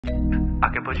I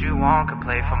can put you on, can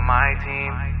play for my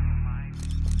team.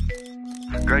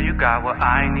 Girl, you got what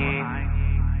I need.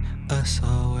 Us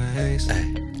always.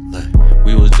 Hey, look,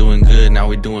 we was doing good, now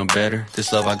we doing better.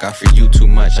 This love I got for you too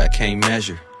much, I can't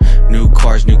measure. New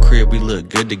cars, new crib, we look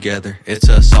good together. It's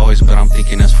us always, but I'm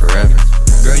thinking us forever.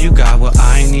 Girl, you got what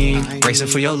I need. Racing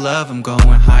for your love, I'm going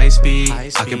high speed.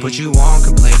 I can put you on,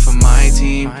 can play for my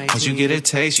team. Once you get a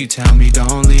taste, you tell me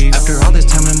don't leave. After all this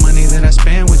time and money that I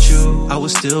spent with you, I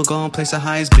was still gonna place the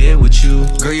highest bid with you.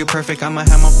 Girl, you're perfect, I'ma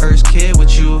have my first kid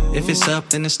with you. If it's up,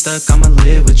 then it's stuck, I'ma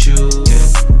live with you. Yeah.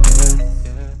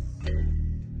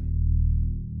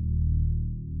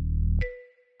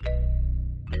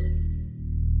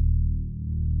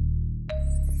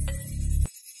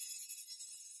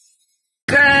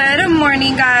 Good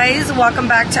morning, guys. Welcome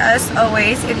back to Us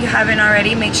Always. If you haven't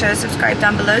already, make sure to subscribe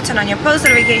down below, turn on your post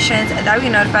notifications, and that will be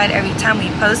notified every time we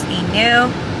post a new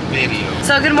video.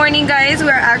 So good morning, guys.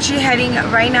 We're actually heading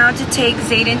right now to take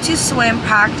Zayden to swim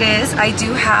practice. I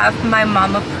do have my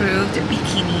mom approved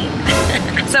bikini.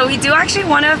 So we do actually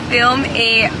want to film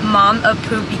a mom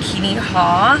approved bikini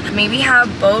haul, maybe have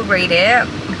Bo rate it,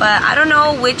 but I don't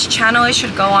know which channel it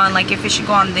should go on, like if it should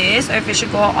go on this or if it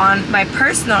should go on my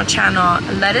personal channel.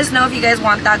 Let us know if you guys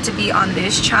want that to be on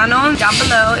this channel down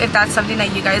below, if that's something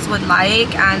that you guys would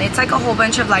like. And it's like a whole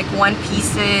bunch of like one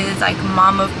pieces, like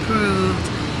mom approved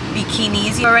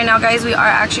bikinis. But right now, guys, we are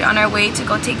actually on our way to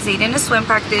go take Zayden to swim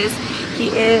practice. He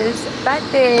is back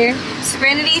there.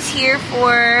 Serenity's here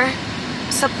for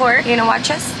support, you know,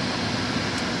 watch us.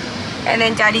 And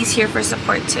then Daddy's here for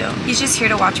support too. He's just here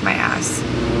to watch my ass.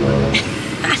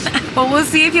 But we'll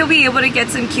see if he'll be able to get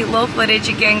some cute little footage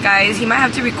again, guys. He might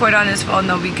have to record on his phone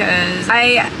though, because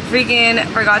I freaking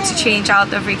forgot to change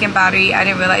out the freaking battery. I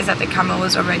didn't realize that the camera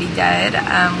was already dead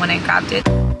when I grabbed it.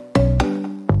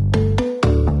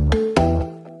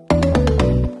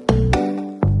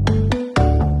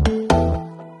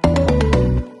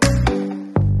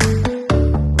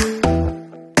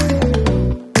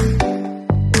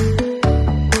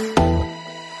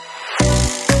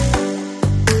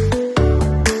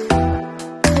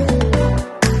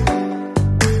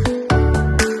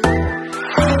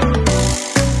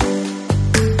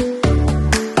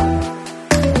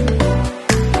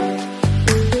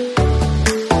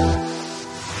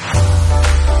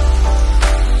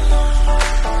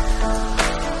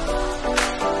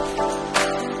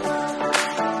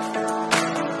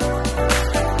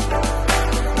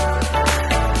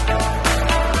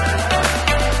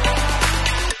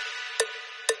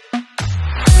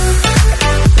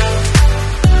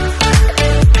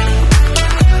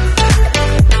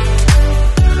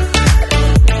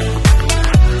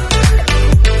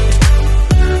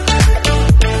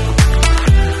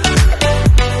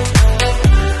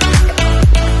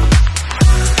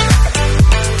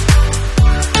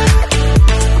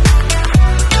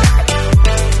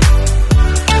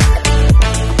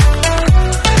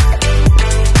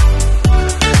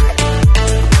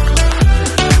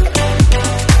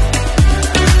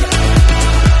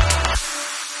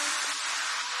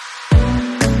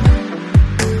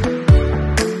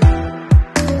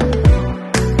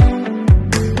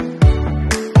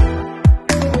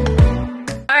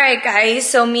 Guys,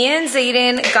 so me and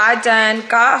Zayden got done,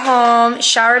 got home,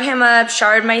 showered him up,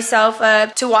 showered myself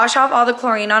up to wash off all the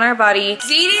chlorine on our body.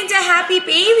 Zayden's a happy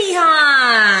baby,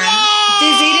 huh? Yeah.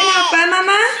 Did Zayden have fun,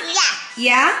 Mama?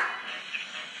 Yeah. Yeah?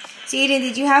 Zayden,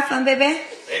 did you have fun, baby?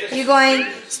 You're going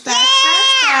splash,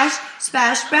 splash,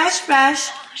 splash, splash, splash,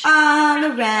 splash, all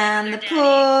around the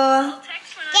pool.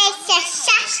 Splash,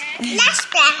 splash,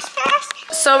 splash.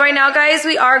 So right now, guys,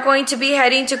 we are going to be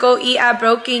heading to go eat at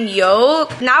Broken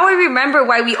Yolk. Now I remember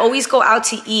why we always go out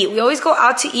to eat. We always go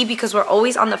out to eat because we're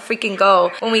always on the freaking go.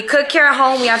 When we cook here at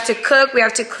home, we have to cook, we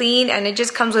have to clean, and it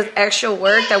just comes with extra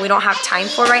work that we don't have time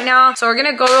for right now. So we're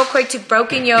gonna go real quick to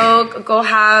Broken Yolk, go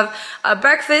have a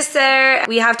breakfast there.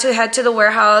 We have to head to the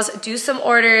warehouse, do some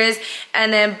orders,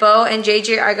 and then Bo and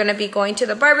JJ are gonna be going to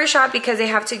the barbershop because they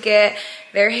have to get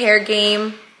their hair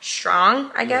game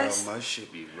strong, I guess. My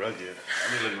shit be rugged.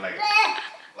 I be looking like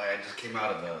I just came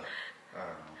out of the,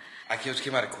 I just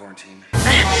came out of quarantine.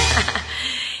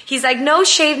 He's like, no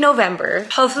shave November.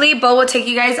 Hopefully Bo will take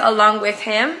you guys along with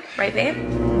him. Right, babe?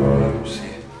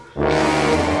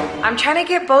 I'm trying to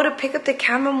get Bo to pick up the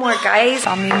camera more, guys.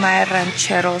 I'll need my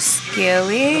ranchero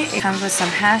skilly. It comes with some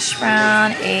hash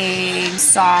brown, eggs,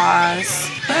 sauce.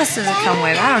 What else does it come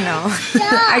with? I don't know.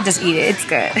 I just eat it. It's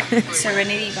good.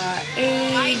 Serenity got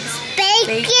eggs,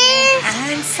 bacon,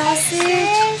 and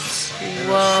sausage.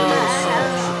 Whoa.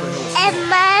 And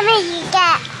Mommy, you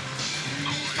got...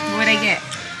 What'd I get?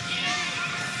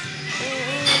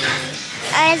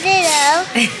 I don't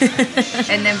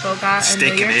know. And then Bo got a New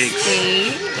York eggs.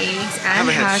 steak, eggs, and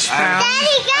hash browns.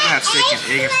 Daddy got I've had steak and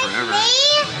egg forever.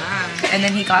 And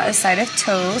then he got a side of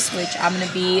toast, which I'm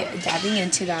gonna be dabbing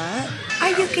into that. Are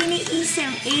you gonna eat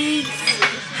some eggs?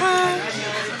 Huh?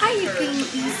 Are you gonna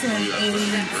eat some eggs?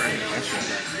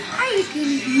 Are you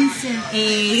gonna eat some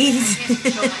eggs?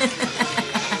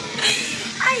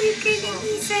 Are you gonna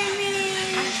eat some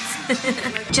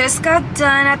eggs? Just got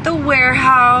done at the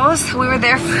warehouse. We were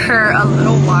there for a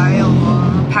little while.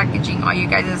 Packaging all you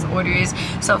guys' orders.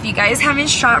 So if you guys haven't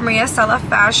shot Maria Stella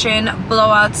Fashion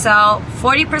blowout sale,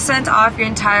 40% off your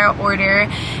entire order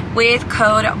with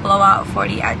code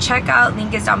blowout40 at checkout.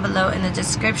 Link is down below in the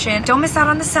description. Don't miss out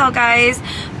on the sale, guys.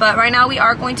 But right now we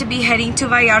are going to be heading to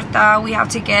Vallarta. We have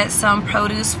to get some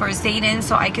produce for Zayden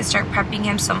so I can start prepping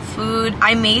him some food.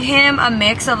 I made him a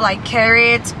mix of like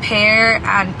carrots, pear,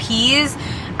 and peas.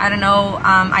 I don't know,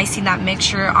 I seen that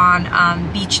mixture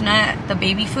on Beach Nut, the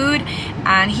baby food,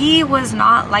 and he was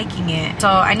not liking it. So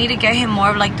I need to get him more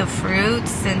of like the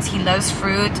fruits since he loves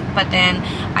fruit, but then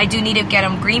I do need to get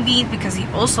him green beans because he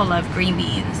also loves green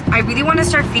beans. I really want to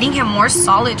start feeding him more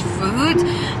solid foods,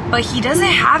 but he doesn't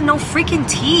have no freaking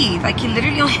teeth. Like he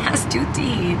literally only has 2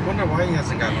 teeth. I wonder why he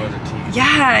hasn't got no other teeth.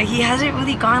 Yeah, he hasn't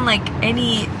really gotten like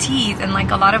any teeth, and like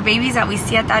a lot of babies that we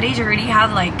see at that age already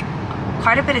have like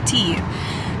quite a bit of teeth.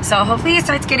 So hopefully he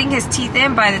starts getting his teeth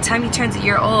in by the time he turns a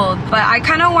year old. But I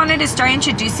kind of wanted to start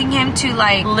introducing him to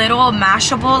like little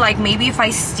mashable, like maybe if I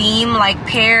steam like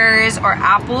pears or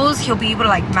apples, he'll be able to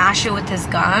like mash it with his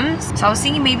gums. So I was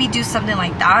thinking maybe do something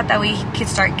like that. That way he could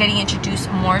start getting introduced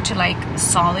more to like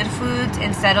solid foods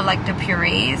instead of like the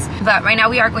purees. But right now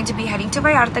we are going to be heading to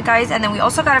Vallarta, guys. And then we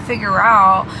also got to figure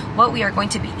out what we are going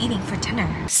to be eating for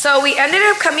dinner. So we ended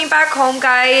up coming back home,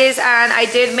 guys. And I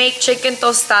did make chicken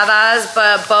tostadas,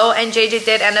 but Bo and JJ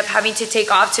did end up having to take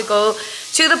off to go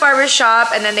to the barber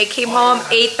shop, and then they came home,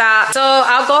 ate that. So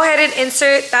I'll go ahead and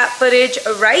insert that footage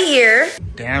right here.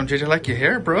 Damn, JJ, like your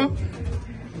hair, bro.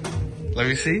 Let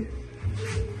me see.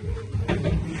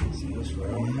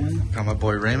 Got my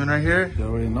boy Raymond right here. You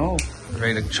already know.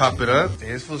 Ready to chop it up.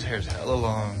 This fool's hair's hella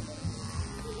long.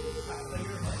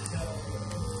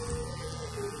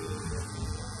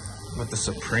 What, the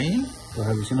Supreme? So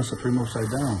have you seen a Supreme upside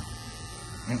down?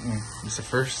 It's the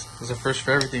first. It's the first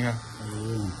for everything, huh?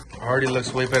 Yeah. Already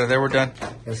looks way better. There, we're done.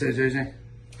 That's it, JJ?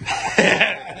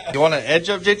 You want to edge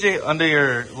up, JJ, under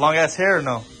your long ass hair or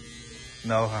no?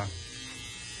 No, huh?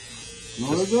 No,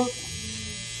 let's go.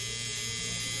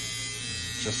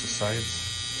 Just the sides.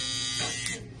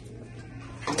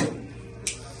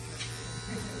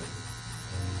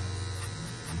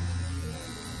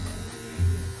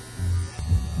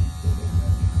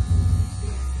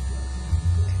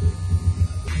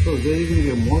 So JJ's gonna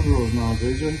get more girls now,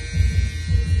 JJ.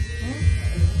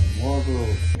 More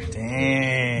girls.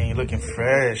 Dang, you looking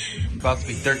fresh. About to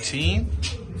be 13.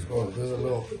 Let's go. There's a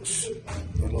little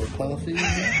coffee.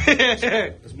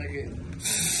 Let's make it.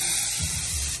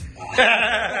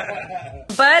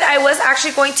 But I was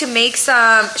actually going to make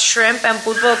some shrimp and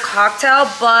pulpo cocktail,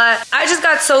 but I just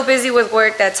got so busy with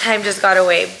work that time just got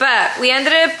away. But we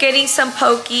ended up getting some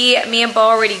poke. Me and Bo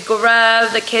already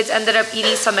grubbed. The kids ended up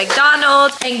eating some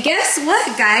McDonald's. And guess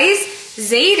what, guys?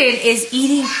 Zayden is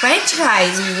eating french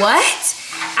fries. What?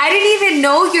 I didn't even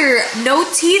know your no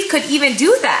teeth could even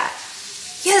do that.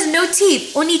 He has no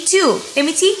teeth, only 2. Let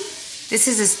me see. This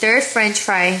is his 3rd french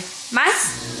fry.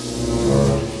 Mas?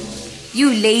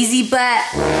 You lazy butt.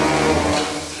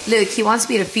 Look, he wants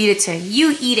me to feed it to him.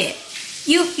 You eat it.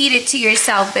 You feed it to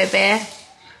yourself, baby.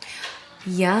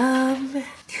 Yum.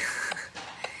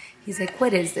 He's like,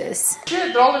 what is this? Yeah,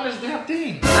 they're all in this damn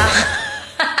thing.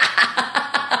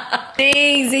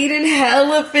 Dang, Zayden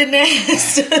hella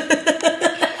finessed.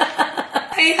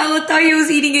 I hella thought he was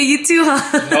eating it. You too,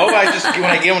 huh? No, when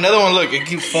I give him another one, look, it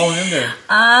keeps falling in there.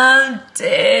 I'm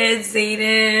dead,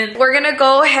 Zayden. We're gonna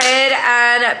go ahead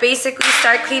and basically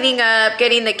start cleaning up,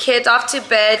 getting the kids off to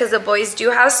bed because the boys do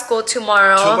have school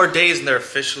tomorrow. 2 more days and they're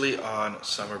officially on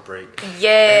summer break. Yes. And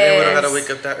then we don't gotta wake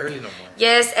up that early no more.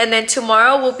 Yes, and then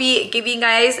tomorrow we'll be giving you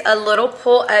guys a little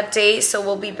pool update. So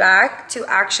we'll be back to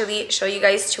actually show you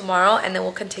guys tomorrow, and then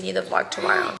we'll continue the vlog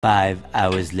tomorrow. 5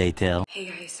 hours later. Hey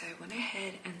guys, so I went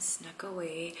ahead and snuck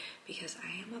away because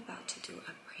I am about to do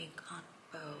a prank on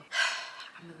Bo.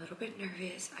 I'm a little bit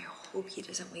nervous. I hope he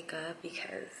doesn't wake up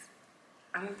because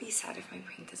I'm gonna be sad if my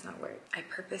prank does not work. I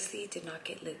purposely did not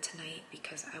get lit tonight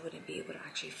because I wouldn't be able to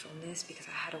actually film this because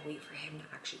I had to wait for him to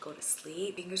actually go to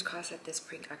sleep. Fingers crossed that this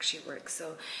prank actually works.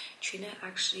 So Trina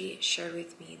actually shared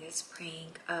with me this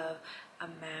prank of a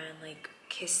man like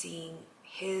kissing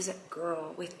his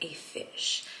girl with a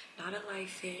fish. Not a live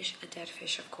fish, a dead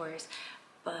fish, of course.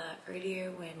 But earlier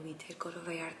when we did go to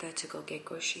Vallarta to go get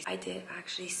groceries, I did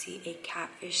actually see a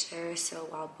catfish there. So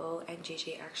while Bo and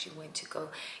JJ actually went to go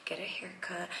get a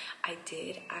haircut, I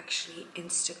did actually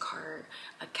Instacart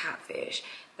a catfish.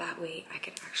 That way I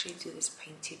could actually do this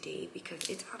prank today, because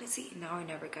it's honestly now or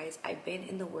never, guys. I've been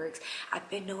in the works. I've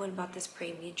been knowing about this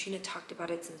prank. Me and Trina talked about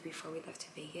it since before we left to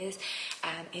Vegas,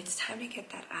 and it's time to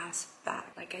get that ass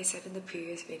back. Like I said in the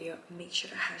previous video, make sure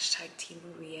to hashtag Team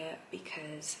Maria,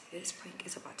 because this prank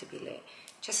is about to be lit,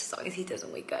 just as long as he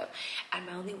doesn't wake up. And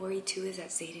my only worry too is that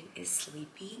Zayden is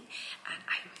sleeping, and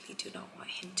I really do not want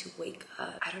him to wake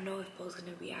up. I don't know if Bo's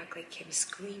gonna react like him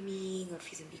screaming, or if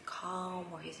he's gonna be calm,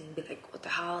 or he's gonna be like, what the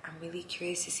hell? I'm really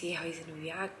curious to see how he's gonna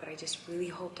react, but I just really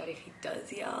hope that if he does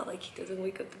yell, like he doesn't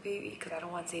wake up the baby, because I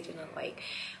don't want Zayden to like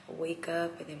wake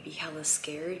up and then be hella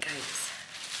scared. Guys,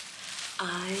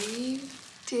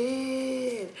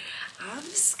 I'm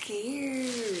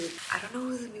scared. I don't know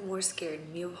who's gonna be more scared,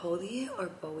 me of holding it or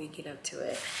Bo waking up to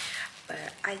it.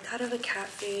 But I thought of a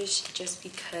catfish just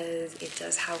because it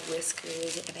does have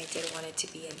whiskers, and I did want it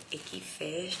to be an icky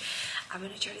fish. I'm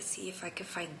gonna try to see if I could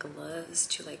find gloves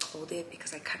to like hold it,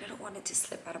 because I kind of don't want it to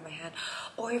slip out of my hand,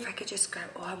 or if I could just grab,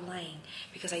 oh, I'm lying,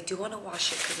 because I do want to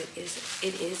wash it, because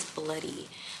it is bloody.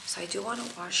 So I do want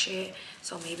to wash it,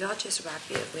 so maybe I'll just wrap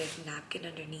it with napkin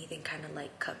underneath and kind of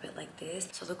like cup it like this.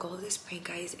 So the goal of this prank,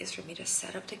 guys, is for me to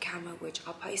set up the camera, which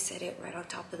I'll probably set it right on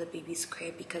top of the baby's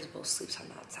crib, because Bo sleeps on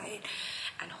that side,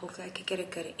 and hopefully I could get a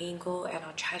good angle, and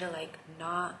I'll try to like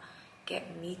not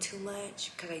get me too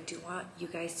much, because I do want you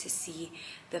guys to see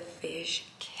the fish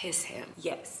kiss him.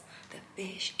 Yes, the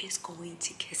fish is going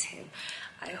to kiss him.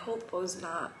 I hope Bo's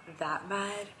not that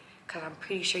mad, because I'm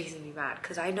pretty sure he's gonna be mad,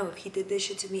 because I know if he did this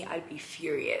shit to me, I'd be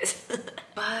furious.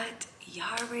 But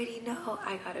y'all already know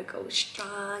I gotta go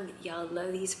strong. Y'all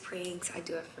love these pranks. I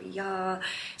do it for y'all.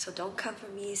 So don't come for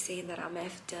me saying that I'm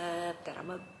effed up, that I'm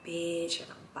a bitch, and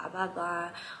I'm blah blah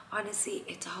blah. Honestly,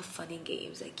 it's all fun and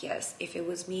games. Like, yes, if it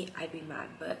was me, I'd be mad,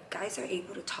 but guys are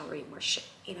able to tolerate more shit,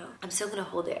 you know? I'm still gonna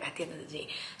hold it at the end of the day.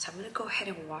 So I'm gonna go ahead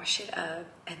and wash it up,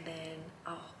 and then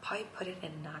I'll probably put it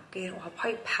in a napkin, or I'll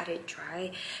probably pat it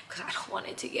dry, because I don't want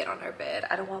it to get on our bed.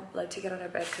 I don't want blood to get on our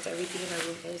bed, because everything in our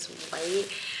room is white.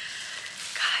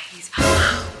 Guys,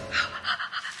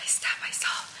 I stabbed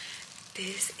myself.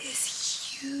 This is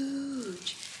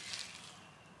huge.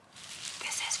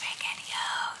 This is freaking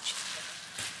huge.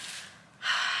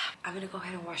 I'm gonna go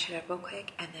ahead and wash it up real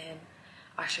quick, and then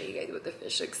I'll show you guys what the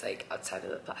fish looks like outside of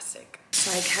the plastic.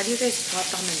 So I had you guys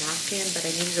plopped on the napkin, but I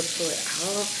needed to pull it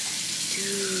out.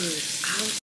 Dude, I'm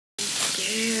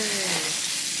scared.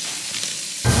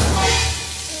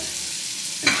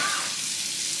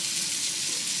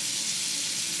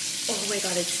 Oh my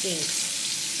god, it stinks.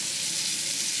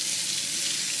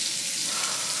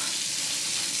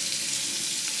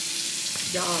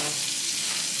 Y'all.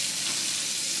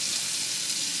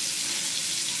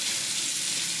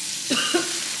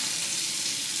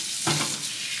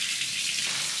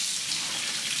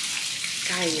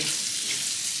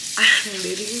 Guys, I'm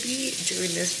literally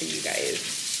doing this for you guys.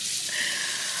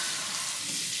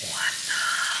 What the?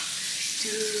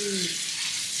 Dude,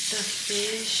 the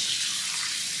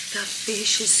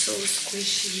fish is so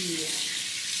squishy.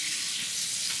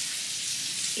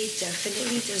 It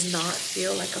definitely does not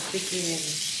feel like a freaking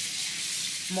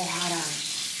mojada.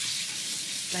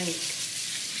 Like,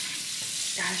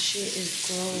 that shit is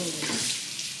gross.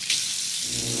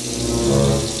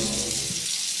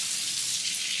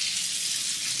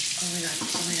 Oh my god, oh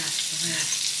my god, oh my god.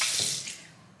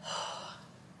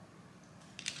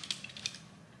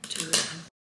 Dude, I'm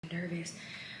nervous.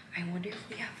 I wonder if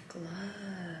we have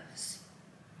gloves.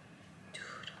 Dude.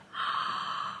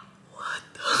 What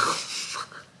the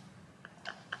fuck?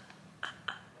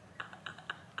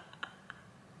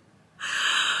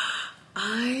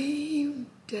 I'm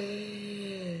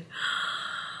dead.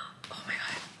 Oh my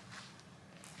god.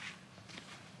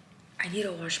 I need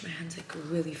to wash my hands like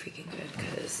really freaking good,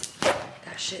 because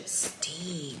that shit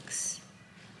stinks.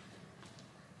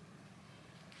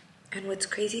 And what's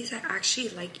crazy is I actually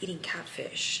like eating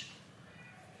catfish.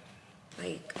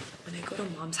 Like, when I go to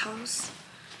mom's house,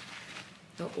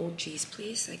 the old G's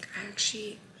place, like, I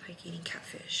actually like eating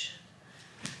catfish.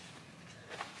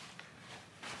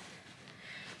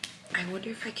 I wonder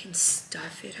if I can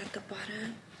stuff it at the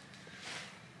bottom.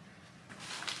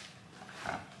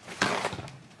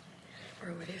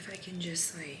 Or what if I can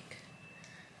just like,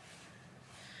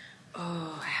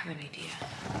 oh, I have an idea.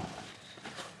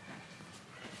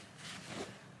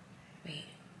 Wait,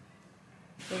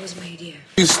 what was my idea?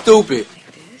 You stupid.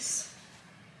 Like this?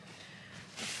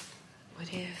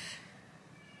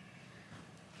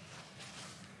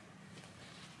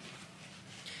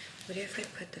 What if I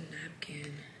put the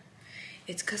napkin?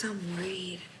 It's because I'm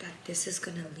worried that this is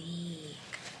gonna leak.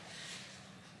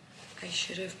 I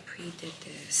should have pre-did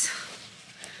this.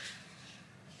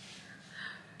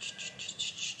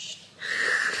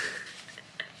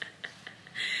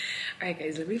 Alright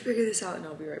guys, let me figure this out and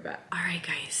I'll be right back. Alright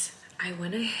guys, I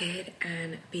went ahead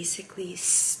and basically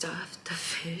stuffed the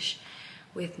fish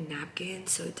with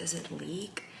napkins so it doesn't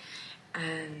leak.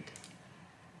 And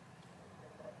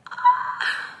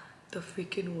the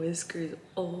freaking whiskers,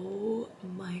 oh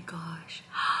my gosh.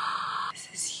 This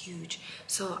is huge.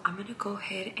 So I'm gonna go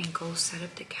ahead and go set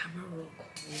up the camera real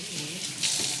quick.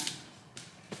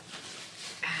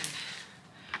 And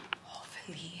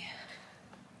hopefully,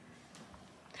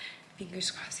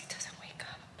 fingers crossed he doesn't wake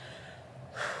up.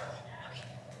 Okay.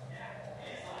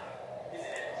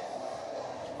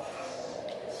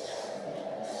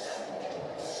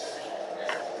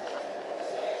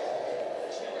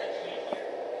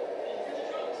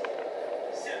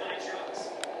 Semi-trucks,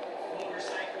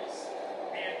 motorcycles,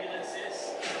 ambulances,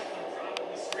 someone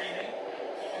probably screaming,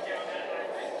 going down that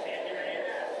highway, can't hear any of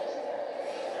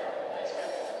that.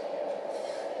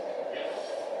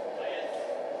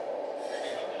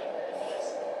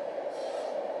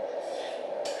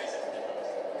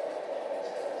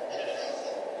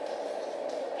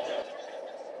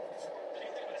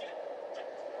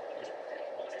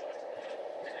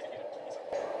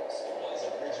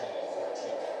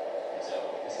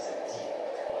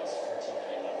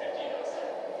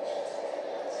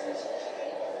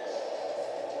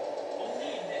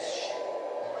 Only in this shit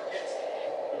market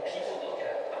would people look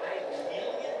at a $5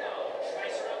 million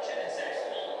price reduction and say,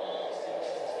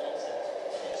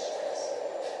 stress.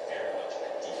 Very much a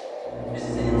deal. This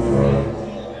is an insane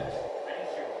deal. I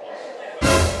didn't hear one complaint about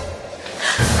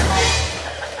it.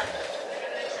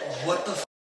 What the f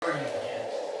are you?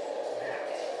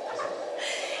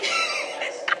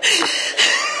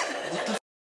 What the f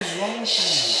is wrong with you?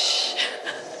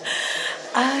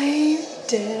 I'm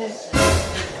dead.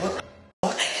 What the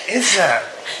fuck is that?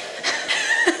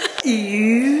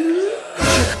 You?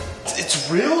 It's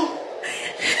real?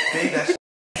 Babe, that's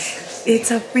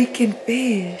It's a freaking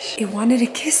fish. It wanted to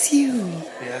kiss you.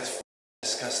 yeah, that's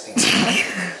disgusting.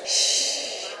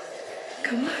 Shh.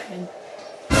 Come on.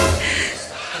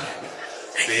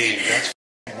 Babe, that's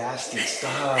nasty.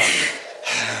 Stop.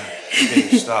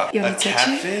 Babe, stop. You A wanna touch it?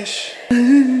 catfish?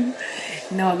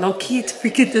 No, low-key, it's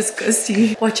freaking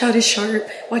disgusting. Watch out, it's sharp.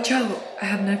 Watch out. I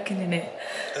have napkin in it.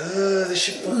 Ugh, this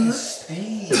shit fucking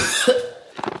stinks.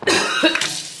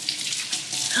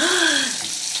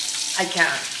 I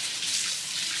can't.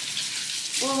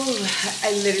 Ooh,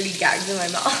 I literally gagged in my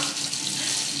mouth.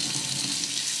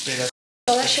 Babe, that's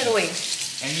Throw that shit away.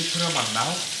 and you put it on my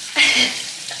mouth?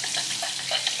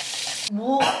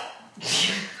 Whoa.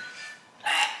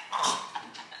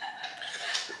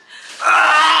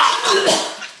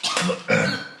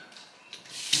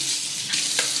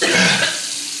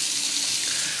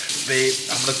 Babe,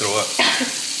 I'm gonna throw up.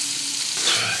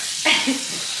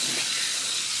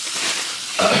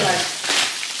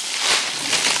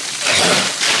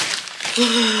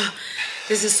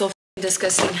 This is so f***ing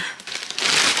disgusting.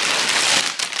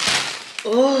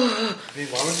 Oh, Babe,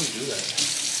 why would you do that?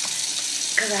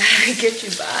 because I had to get you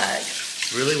back.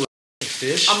 Really? With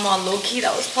fish? I'm on low-key.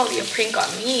 That was probably a prank on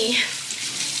me.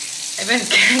 I've been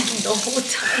gagging the whole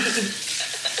time.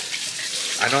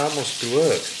 I know I almost threw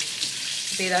up.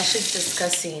 Babe, that shit's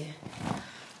disgusting.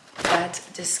 That's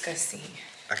disgusting.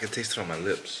 I can taste it on my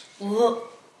lips.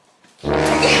 Look.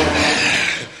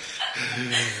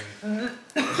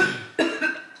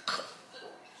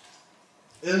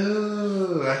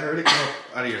 Ew, I heard it come up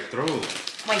out of your throat.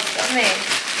 My stomach.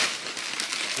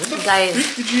 What the Guys.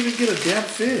 frick did you even get a damn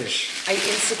fish? I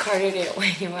Instacarted it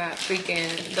when you were at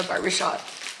freaking the barbershop.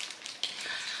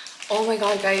 Oh my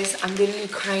god, guys, I'm literally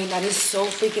crying. That is so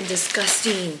freaking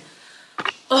disgusting.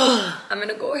 Ugh. I'm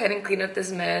gonna go ahead and clean up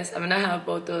this mess. I'm gonna have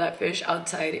Bo throw that fish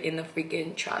outside in the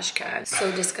freaking trash can.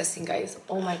 So disgusting, guys.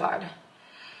 Oh my god.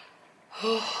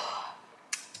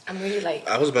 I'm really like,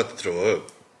 I was about to throw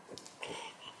up.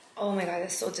 oh my god,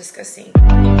 that's so disgusting.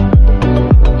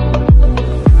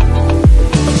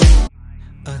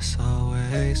 Us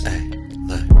always. Hey,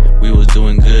 look, we was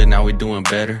doing good, now we doing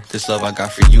better. This love I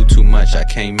got for you too much, I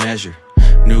can't measure.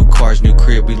 New cars, new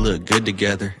crib, we look good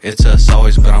together. It's us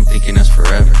always, but I'm thinking us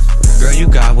forever. Girl, you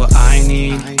got what I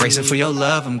need. Racing for your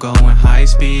love, I'm going high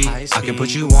speed. I can put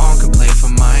you on, can play for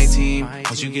my team.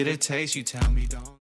 Once you get a taste, you tell me don't.